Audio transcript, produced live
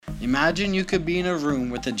Imagine you could be in a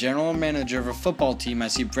room with the general manager of a football team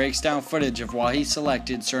as he breaks down footage of why he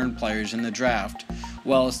selected certain players in the draft.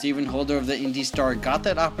 Well, Stephen Holder of the Indy Star got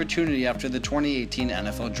that opportunity after the 2018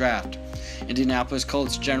 NFL Draft. Indianapolis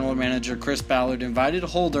Colts general manager Chris Ballard invited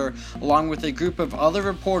Holder along with a group of other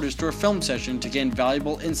reporters to a film session to gain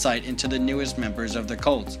valuable insight into the newest members of the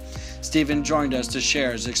Colts. Stephen joined us to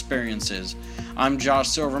share his experiences. I'm Josh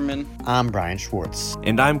Silverman. I'm Brian Schwartz.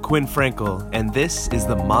 And I'm Quinn Frankel, and this is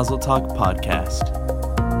the Mazel Talk Podcast.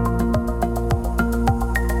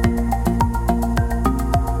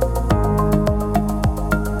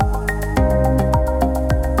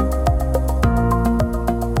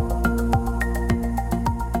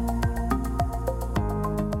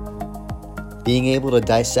 Being able to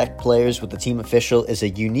dissect players with the team official is a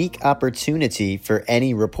unique opportunity for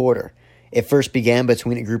any reporter. It first began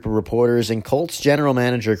between a group of reporters and Colts general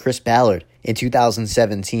manager Chris Ballard in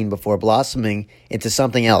 2017 before blossoming into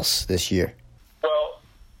something else this year. Well,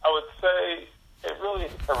 I would say it really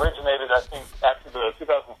originated, I think, after the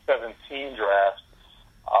 2017 draft.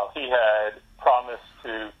 He had promised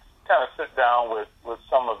to kind of sit down with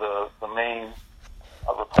some of the main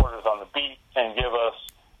reporters on the beat and give us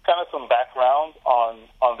kind of some background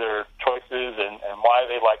on their choices and why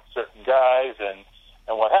they like certain guys and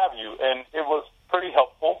what have you. And it was pretty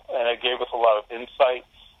helpful, and it gave us a lot of insight.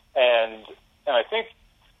 And I think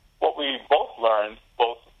what we both learned,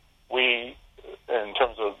 both we in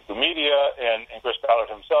terms of the media and Chris Ballard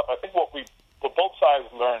himself, I think what both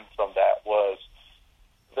sides learned from that was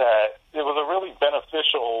that it was a really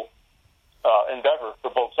beneficial endeavor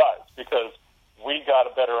for both sides, because we got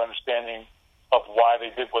a better understanding of why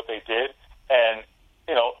they did what they did. And,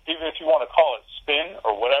 you know, even if you want to call it spin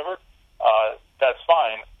or whatever, that's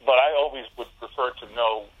fine. But I always would prefer to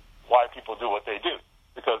know why people do what they do,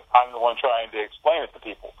 because I'm the one trying to explain it to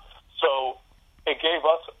people. So it gave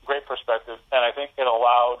us great perspective, and I think it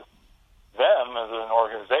allowed them as an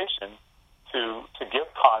organization to give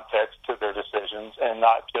context to their decisions and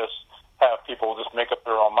not just have people just make up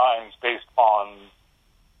their own minds based on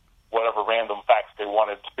whatever random facts they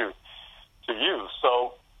wanted to use.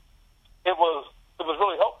 So it was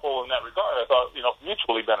really helpful in that regard. I thought,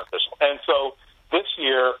 mutually beneficial. And so this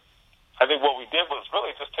year, I think what we did was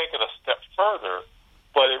really just take it a step further,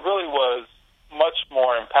 but it really was much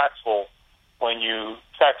more impactful when you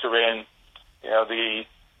factor in,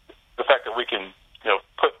 the fact that we can,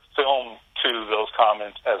 put film to those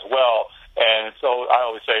comments as well. And so I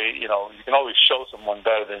always say, you can always show someone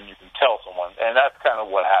better than you can tell someone. And that's kind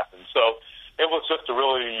of what happened. So it was just a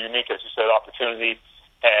really unique, as you said, opportunity.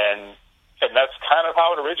 And that's kind of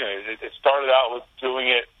how it originated. It started out with doing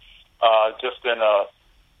it just in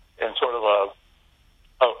sort of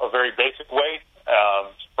a very basic way,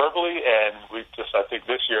 verbally. And we just, I think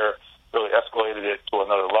this year, really escalated it to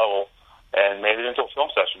another level and made it into a film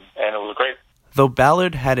session. And it was great. Though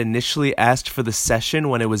Ballard had initially asked for the session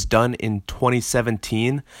when it was done in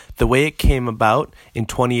 2017, the way it came about in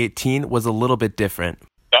 2018 was a little bit different.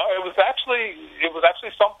 It was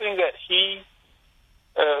actually something that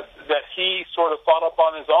he sort of thought up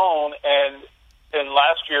on his own. And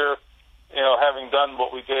last year, having done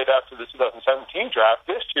what we did after the 2017 draft,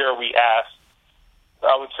 this year we asked.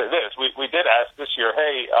 I would say this: we did ask this year,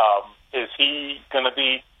 hey, is he going to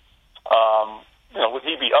be, would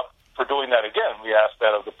he be up for doing that again? We asked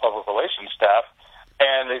that of the public relations staff,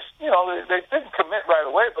 and they didn't commit right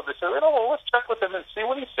away, but they said, let's check with him and see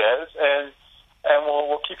what he says, and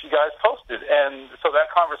we'll keep you guys posted. And so that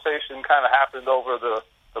conversation kind of happened over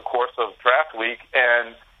the course of draft week,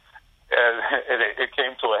 and it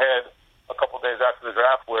came to a head a couple of days after the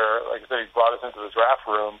draft, where, like I said, he brought us into the draft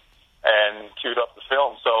room and queued up the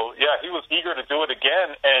film. So yeah, he was eager to do it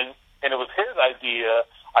again, and it was his idea,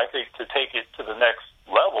 I think, to take it to the next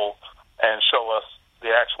level and show us the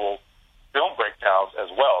actual film breakdowns as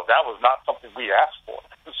well. That was not something we asked for.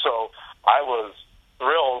 So I was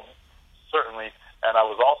thrilled, certainly, and I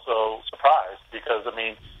was also surprised, because,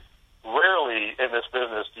 rarely in this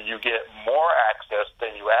business do you get more access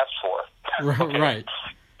than you ask for. Okay? Right.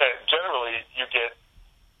 Generally, you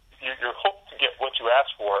hope to get what you ask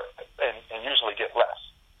for and usually get less.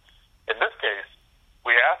 In this case,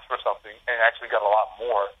 we asked for something and actually got a lot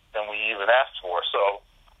more than we even asked for. So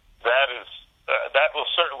that was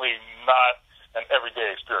certainly not an everyday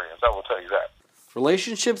experience, I will tell you that.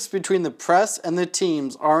 Relationships between the press and the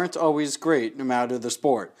teams aren't always great, no matter the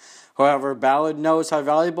sport. However, Ballard knows how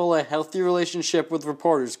valuable a healthy relationship with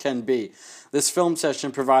reporters can be. This film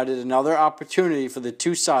session provided another opportunity for the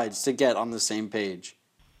two sides to get on the same page.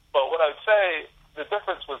 Well, what I'd say, the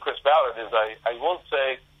difference with Chris Ballard is I will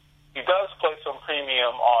say he does place some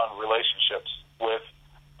premium on relationships with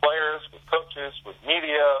players coaches, with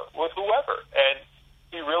media, with whoever. And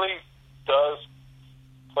he really does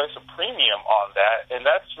place a premium on that, and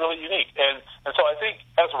that's really unique. And so I think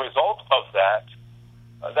as a result of that,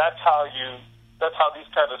 that's how these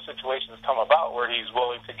kind of situations come about, where he's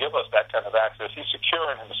willing to give us that kind of access. He's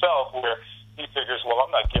secure in himself, where he figures, well,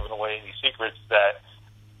 I'm not giving away any secrets that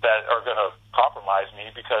are going to compromise me,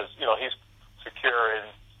 because he's secure in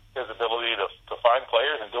his ability to find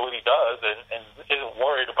players and do what he does, and isn't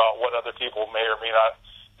worried about what other people may or may not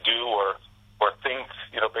do or think,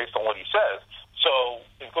 based on what he says. So,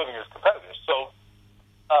 including his competitors. So,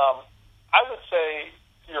 I would say,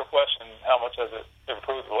 to your question, how much has it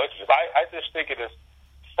improved the relationship? I just think it has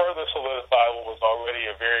further solidified what was already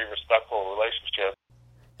a very respectful relationship.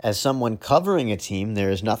 As someone covering a team, there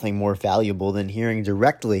is nothing more valuable than hearing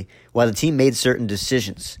directly why the team made certain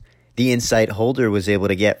decisions. The insight Holder was able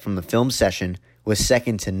to get from the film session was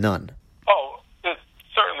second to none. Oh, it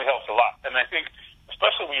certainly helps a lot. And I think,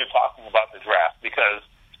 especially when you're talking about the draft, because,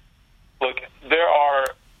 look, there are,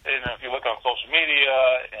 if you look on social media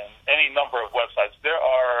and any number of websites, there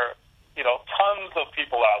are, tons of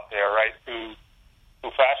people out there, right, who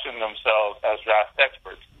fashion themselves as draft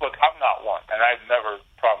experts. Look, I'm not one, and I've never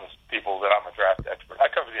promised people that I'm a draft expert. I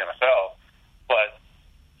cover the NFL, but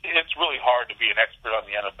it's really hard to be an expert on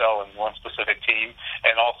the NFL and one specific team,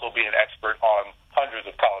 and also be an expert on hundreds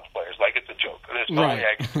of college players. Like, it's a joke. There's no way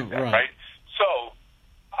I can do that, right? So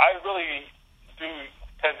I really do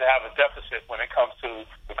tend to have a deficit when it comes to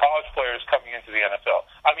the college players coming into the NFL.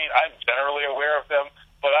 I mean, I'm generally aware of them,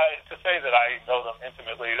 but to say that I know them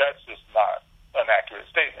intimately, that's just not an accurate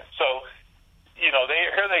statement. So,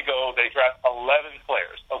 here they go. They draft 11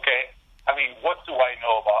 players, okay? I mean, what do I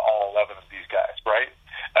know about all 11 of these guys, right?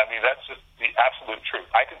 I mean, that's just the absolute truth.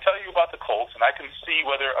 I can tell you about the Colts, and I can see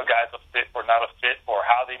whether a guy's a fit or not a fit, or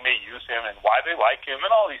how they may use him and why they like him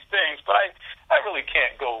and all these things, but I really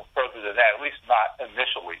can't go further than that, at least not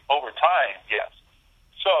initially. Over time, yes.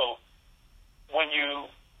 So when you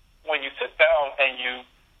sit down and you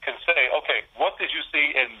can say, okay, what did you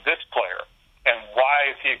see in this player, and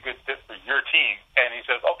why is he a good fit for your team? And he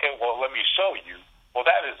says, okay, well, let me show you. Well,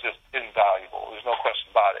 that is just invaluable. There's no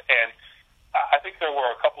question about it. And I think there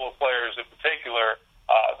were a couple of players in particular.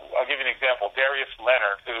 I'll give you an example. Darius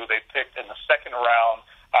Leonard, who they picked in the second round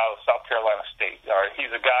out of South Carolina State. All right,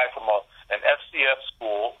 he's a guy from an FCS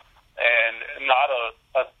school, and not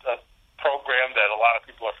a program that a lot of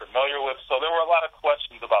people are familiar with. So there were a lot of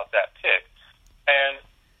questions about that pick. And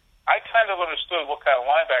I kind of understood what kind of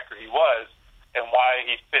linebacker he was and why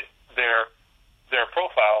he fit their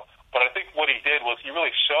profile. But I think what he did was he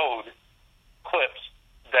really showed clips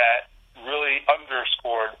that really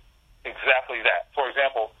underscored exactly that. For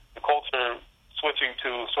example, the Colts are switching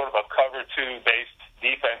to sort of a cover 2-based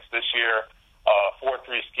defense this year, 4-3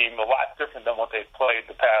 scheme, a lot different than what they've played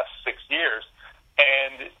the past 6 years.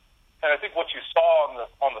 And I think what you saw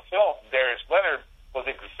on the film, Darius Leonard, was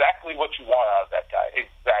exactly what you want out of that guy.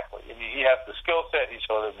 Exactly. I mean, he has the skill set. He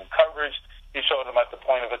showed him in coverage. He showed him at the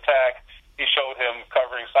point of attack. He showed him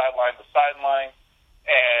covering sideline to sideline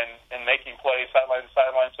and making plays sideline to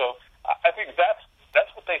sideline. So I think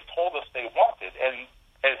that's what they told us they wanted, and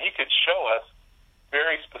he could show us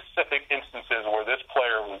very specific instances where this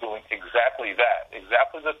player was doing exactly that,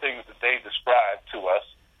 exactly the things that they described to us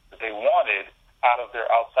that they wanted out of their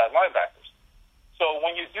outside linebackers. So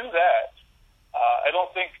when you do that, I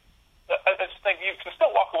just think you can still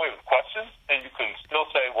walk away with questions, and you can still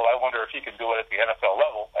say, well, I wonder if he can do it at the NFL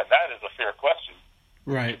level, and that is a fair question.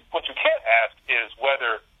 Right. What you can't ask is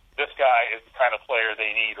whether this guy is the kind of player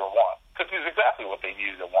they need or want, because he's exactly what they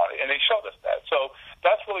needed and wanted, and they showed us that. So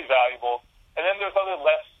that's really valuable. And then there's other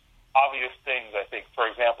less obvious things, I think. For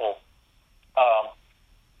example,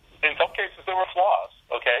 in some cases there were flaws,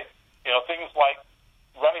 okay? Things like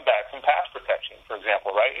running backs and pass protection, for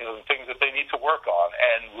example, right? The things that they need to work on,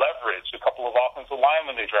 and leverage. A couple of offensive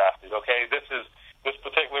linemen they drafted, okay? This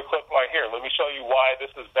particular clip right here. Let me show you why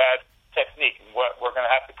this is bad technique, and what we're going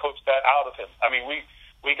to have to coach that out of him. I mean,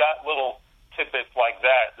 we got little tidbits like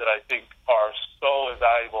that I think are so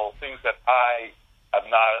invaluable, things that I have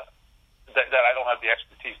not, that I don't have the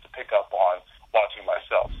expertise to pick up on watching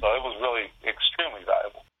myself. So it was really extremely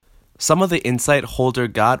valuable. Some of the insight Holder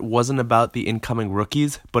got wasn't about the incoming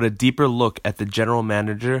rookies, but a deeper look at the general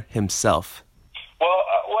manager himself. Well,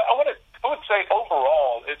 I would say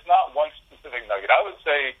overall, it's not one specific nugget. I would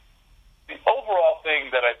say the overall thing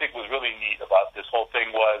that I think was really neat about this whole thing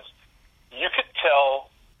was you could tell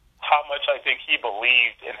how much I think he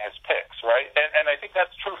believed in his picks, right? And I think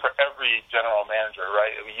that's true for every general manager,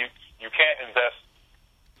 right? I mean, you can't invest,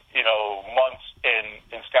 months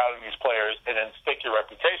in scouting these players and then stake your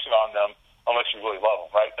reputation on them unless you really love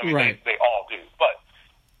them, right? I mean, right. they all do. But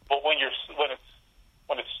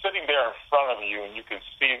when it's sitting there in front of you and you can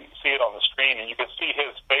see it on the screen and you can see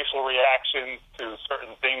his facial reaction to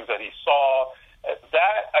certain things that he saw,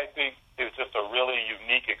 that I think is just a really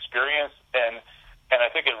unique experience, and I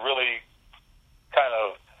think it really kind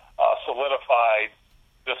of solidified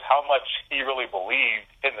just how much he really believed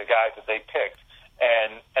in the guys that they picked,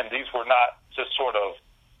 and these were not just sort of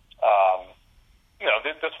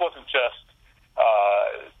this wasn't just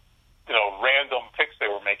random picks they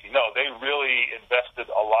were making. No, they really invested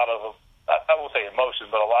a lot of, I won't say emotion,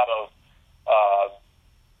 but a lot of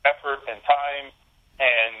effort and time,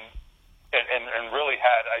 and really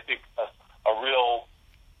had, I think, a real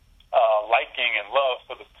liking and love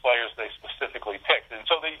for the players they specifically picked. And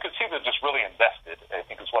so you could see they're just really invested, I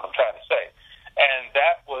think is what I'm trying to say. And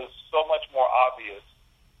that was so much more obvious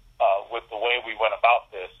with the way we went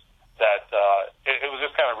about this, that it was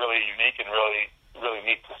just kind of really unique and really, really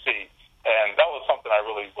neat to see. And that was something I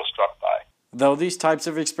really was struck by. Though these types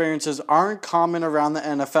of experiences aren't common around the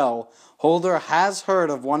NFL, Holder has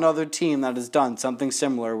heard of one other team that has done something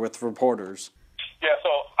similar with reporters. Yeah,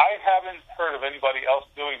 so I haven't heard of anybody else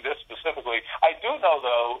doing this specifically. I do know,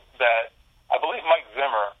 though, that I believe Mike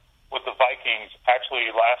Zimmer with the Vikings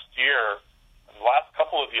actually last year, the last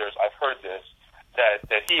couple of years, I've heard this, that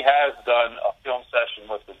he has done a film session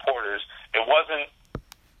with reporters. It wasn't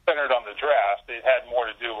centered on the draft. It had more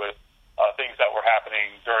to do with things that were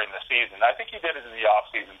happening during the season. I think he did it in the off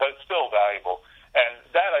season, but it's still valuable. And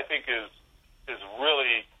that, I think, is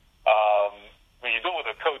really, when you do it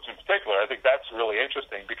with a coach in particular, I think that's really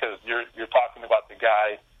interesting, because you're talking about the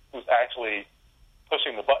guy who's actually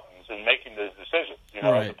pushing the buttons and making the decisions,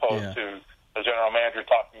 right, as opposed to the general manager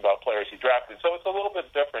talking about players he drafted. So it's a little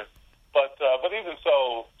bit different. But even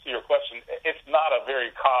so, to your question, it's not a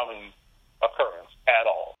very common occurrence at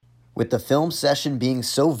all. With the film session being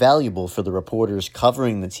so valuable for the reporters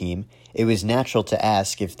covering the team, it was natural to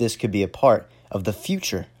ask if this could be a part of the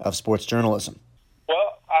future of sports journalism.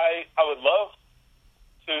 Well, I would love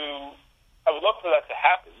for that to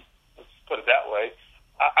happen. Let's put it that way.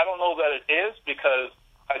 I don't know that it is, because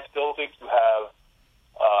I still think you have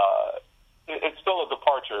it's still a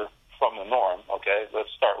departure from the norm. Okay, let's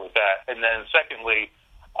start with that. And then secondly,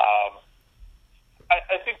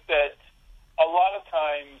 I think that a lot of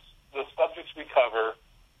times the subjects we cover,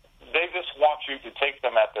 they just want you to take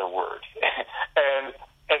them at their word and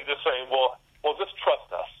just say, well, just trust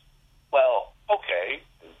us. Well, okay,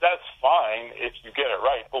 that's fine if you get it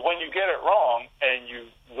right. But when you get it wrong and you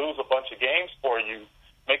lose a bunch of games, or you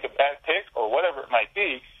make a bad pick, or whatever it might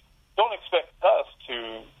be, don't expect us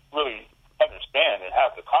to really understand and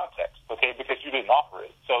have the context, okay, because you didn't offer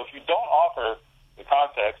it. So if you don't offer the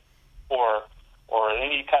context or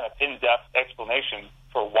any kind of in-depth explanation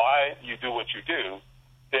for why you do what you do,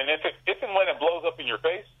 then if and when it blows up in your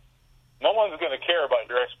face, no one's going to care about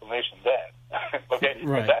your explanation then. Okay?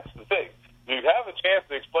 Right. And that's the thing. You have a chance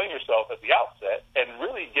to explain yourself at the outset and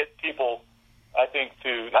really get people, I think,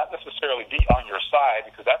 to not necessarily be on your side,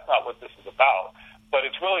 because that's not what this is about, but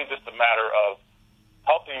it's really just a matter of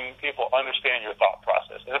helping people understand your thought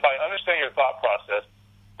process. And if I understand your thought process,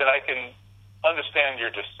 then I can understand your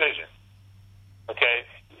decision. Okay?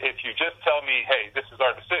 If you just tell me, hey, this is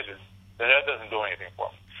our decision, then that doesn't do anything for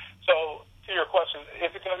me. So, to your question, is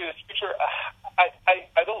it going to be the future?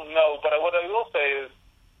 I don't know, but what I will say is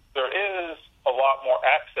there is a lot more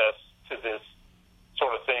access to this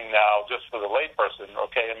sort of thing now, just for the layperson.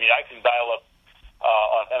 Okay? I mean, I can dial up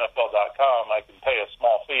on NFL.com, I can pay a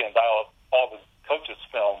small fee and dial up all the coaches'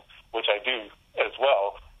 film, which I do as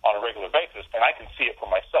well on a regular basis, and I can see it for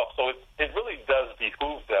myself. So it really does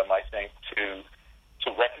behoove them, I think, to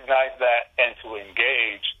recognize that and to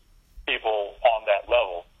engage people on that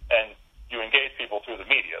level. And you engage people through the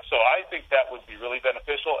media. So I think that would be really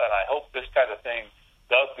beneficial, and I hope this kind of thing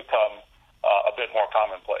does become a bit more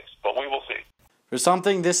commonplace. But we will see. For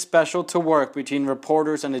something this special to work between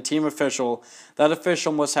reporters and a team official, that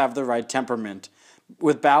official must have the right temperament.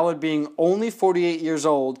 With Ballard being only 48 years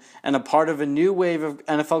old and a part of a new wave of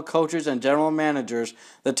NFL coaches and general managers,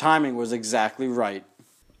 the timing was exactly right.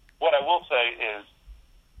 What I will say is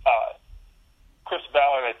Chris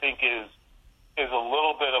Ballard, I think, is a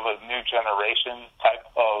little bit of a new generation type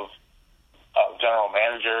of general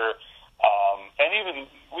manager. And even,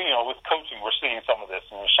 with coaching, we're seeing some of this.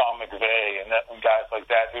 Sean McVay and guys like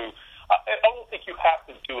that who I don't think you have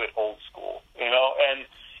to do it old school,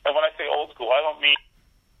 And when I say old school, I don't mean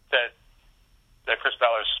that Chris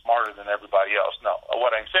Ballard is smarter than everybody else. No.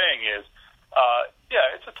 What I'm saying is,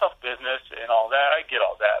 it's a tough business and all that. I get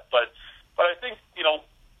all that. But I think,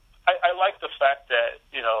 I like the fact that,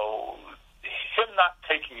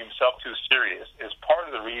 yourself too serious is part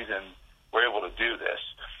of the reason we're able to do this.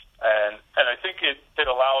 And I think it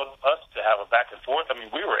allowed us to have a back and forth. I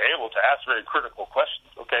mean, we were able to ask very critical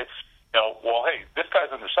questions. Okay, well, hey, this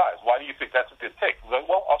guy's undersized. Why do you think that's a good take? Like,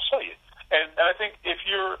 well, I'll show you. And I think if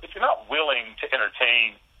you're not willing to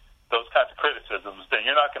entertain those kinds of criticisms, then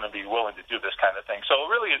you're not going to be willing to do this kind of thing. So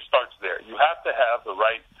really, it starts there. You have to have the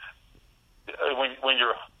right when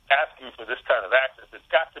you're asking for this kind of access. It's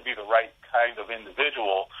got to be the right kind of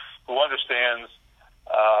individual who understands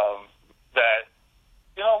that.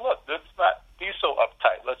 Look, let's not be so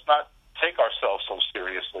uptight. Let's not take ourselves so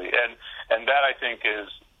seriously, and that I think is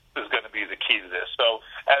going to be the key to this. So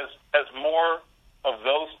as more of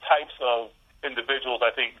those types of individuals,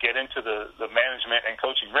 I think, get into the management and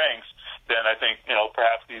coaching ranks, then I think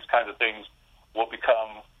perhaps these kinds of things will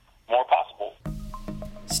become more possible.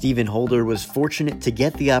 Stephen Holder was fortunate to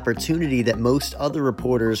get the opportunity that most other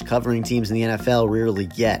reporters covering teams in the NFL rarely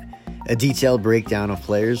get: a detailed breakdown of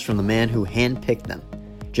players from the man who handpicked them.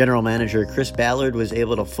 General Manager Chris Ballard was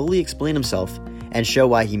able to fully explain himself and show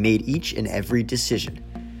why he made each and every decision.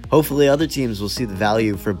 Hopefully other teams will see the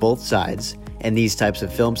value for both sides, and these types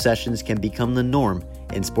of film sessions can become the norm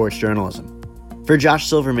in sports journalism. For Josh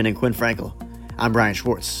Silverman and Quinn Frankel, I'm Brian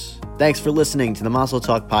Schwartz. Thanks for listening to the Mazel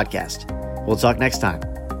Talk podcast. We'll talk next time.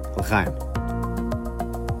 L'chaim.